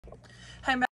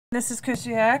This is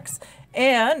KrisReacts,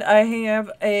 and I have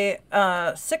a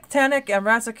SikTanick and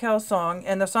Razakel song,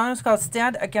 and the song is called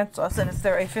Stand Against Us, and it's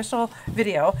their official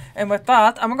video. And with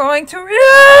that, I'm going to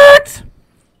react!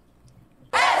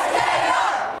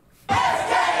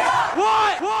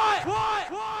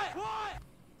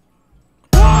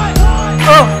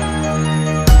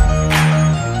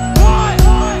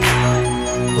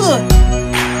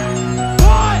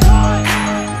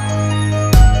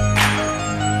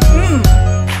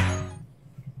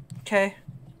 Okay.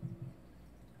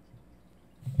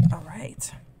 All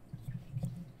right.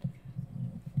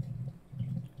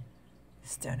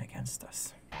 Stand against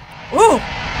us. Ooh! Ooh!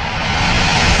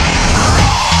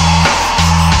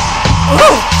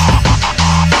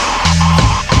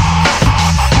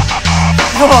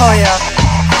 Oh, yeah.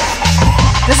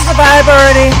 This is a vibe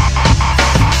already.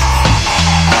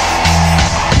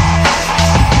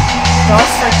 Don't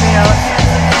freak me out.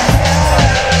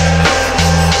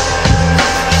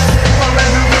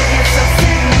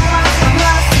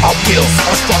 Kills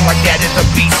are strong like that is a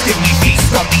beast, and we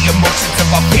feast on the emotions of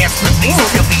our past release.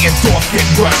 Feel the endorphin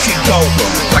rush and go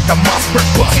like a monster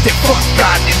busted. Fuck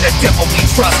God and the devil we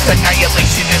trust.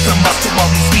 Annihilation is a must to all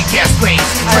these weak ass brains.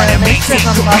 Trying to maintain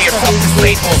careers off this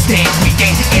label thing. We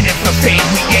ain't in it for fame,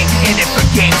 we ain't in it for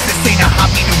games. This ain't a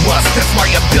hobby to us, that's why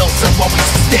our bills are always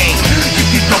sustained. You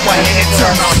can go ahead and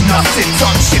turn on us and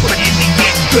talk shit, but in the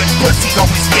end, good pussy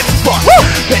always gets fucked.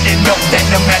 Better know that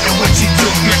no matter what you do,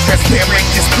 you're transparent,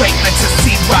 just plain. Let's just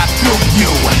see right through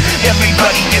you.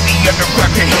 Everybody in the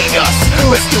underground can hate us,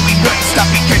 but still we wouldn't stop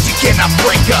because you cannot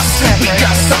break us. We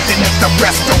got something that the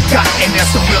rest don't got, and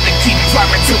that's the will to keep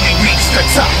climbing till we reach the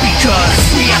top. Because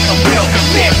we have the will to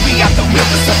live, we have the will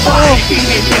to survive.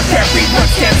 Even if everyone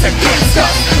stands against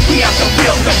us, we have the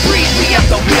will to breathe, we have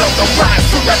the will to rise.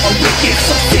 Forever wicked,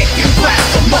 so sick and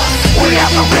blasphemous. We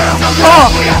have the will to live,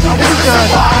 we have the will to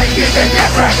survive. Even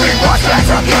if everyone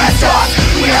stands against us,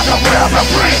 we have the will to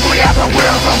breathe, we have the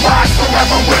will to rise.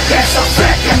 Forever wicked, so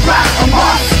sick and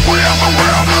blasphemous. We have the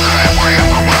will to live, we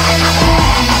have the will to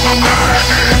survive.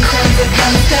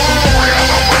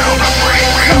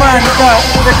 Come on,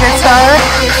 the guitar,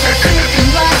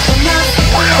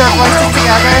 their voices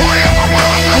together.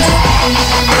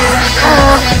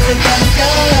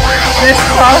 This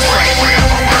close.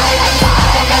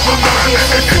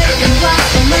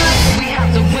 We have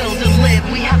the will to live,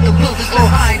 we have the will to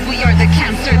survive. We are the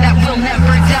cancer that will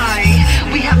never die.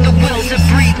 We have the will to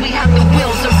breathe, we have the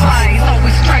will to rise.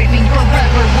 Always striving,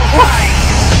 forever we'll rise.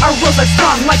 Our wills are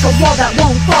strong like a wall that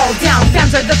won't fall down.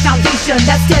 Fans are the foundation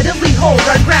that steadily hold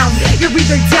our ground. You're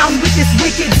either down with this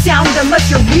wicked sound, unless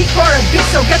you're weak or a bitch,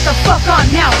 so get the fuck on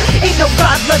now. Ain't no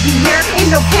God loving here, ain't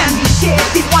no candy shit.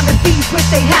 These wannabes wish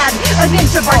they had an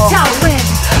inch of our talent.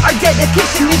 Our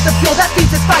dedication is the fuel that feeds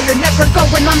this fire. Never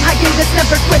going on hiatus,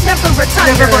 never quit, never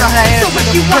retire. So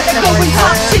if you wanna go and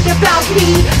talk shit about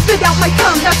me, spit out my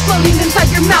tongue that's floating inside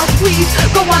your mouth, please.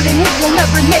 Go on and hit, you'll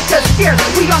never make us fear.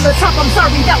 We on the top, I'm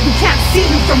sorry that we can't see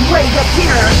you from way up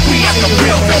here. We have the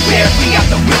will to live, we have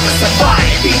the will to survive.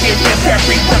 Even if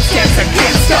everyone stands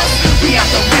against us, we have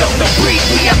the will to breathe,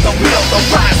 we have the will to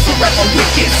rise. Forever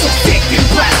wicked, so sick and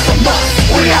blasphemous.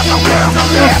 We have the will to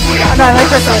live, we have the will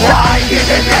to survive.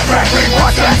 Even if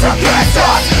everyone stands against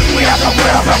us, we have the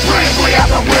will to breathe, we have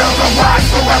the will to rise.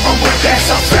 Forever wicked,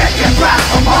 so sick and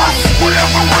blasphemous. We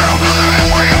have the will to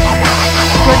live, we have the will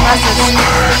to survive. Good message.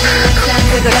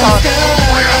 Good talk.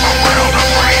 We have the will to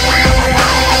breathe, we have the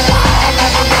will to rise.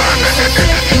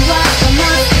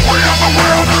 We have the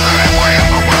will to live, we have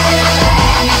the will to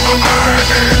survive.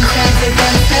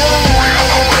 We have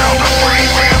the will to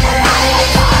breathe, we have the will to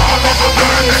rise.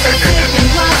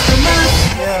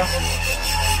 Yeah.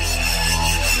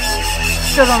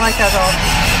 Still don't like that at all.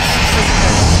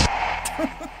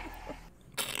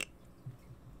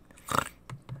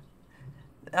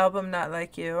 The album Not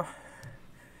Like You.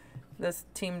 This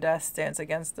Team Death Stands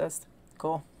Against Us.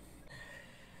 Cool.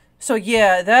 So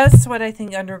yeah, that's what I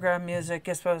think underground music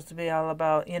is supposed to be all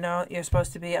about. You know, you're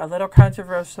supposed to be a little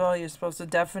controversial. You're supposed to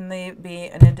definitely be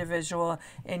an individual,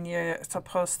 and you're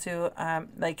supposed to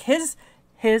like his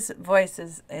voice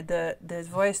is the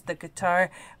voice, the guitar,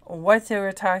 what they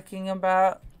were talking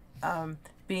about,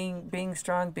 being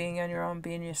strong, being on your own,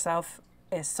 being yourself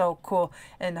is so cool.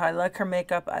 And I like her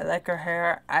makeup. I like her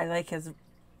hair. I like his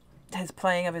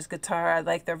playing of his guitar. I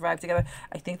like their vibe together.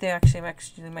 I think they actually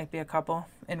might be a couple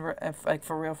like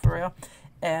for real.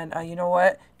 And you know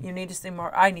what? You need to see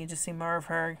more. I need to see more of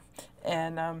her.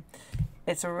 And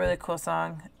it's a really cool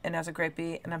song and has a great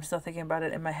beat. And I'm still thinking about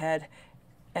it in my head.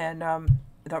 And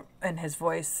his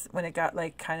voice when it got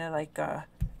like kind of like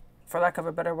for lack of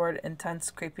a better word, intense,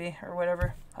 creepy, or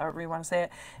whatever, however you want to say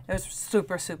it. It was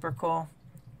super, super cool.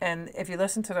 And if you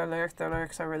listen to their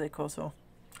lyrics are really cool. So,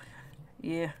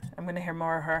 yeah, I'm going to hear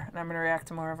more of her, and I'm going to react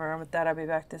to more of her. And with that, I'll be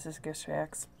back. This is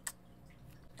KrisReacts.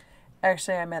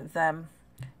 Actually, I meant them,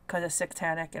 because of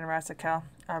SikTanick and Razakel.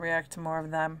 I'll react to more of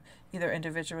them, either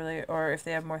individually or if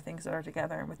they have more things that are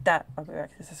together. And with that, I'll be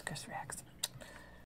back. This is KrisReacts.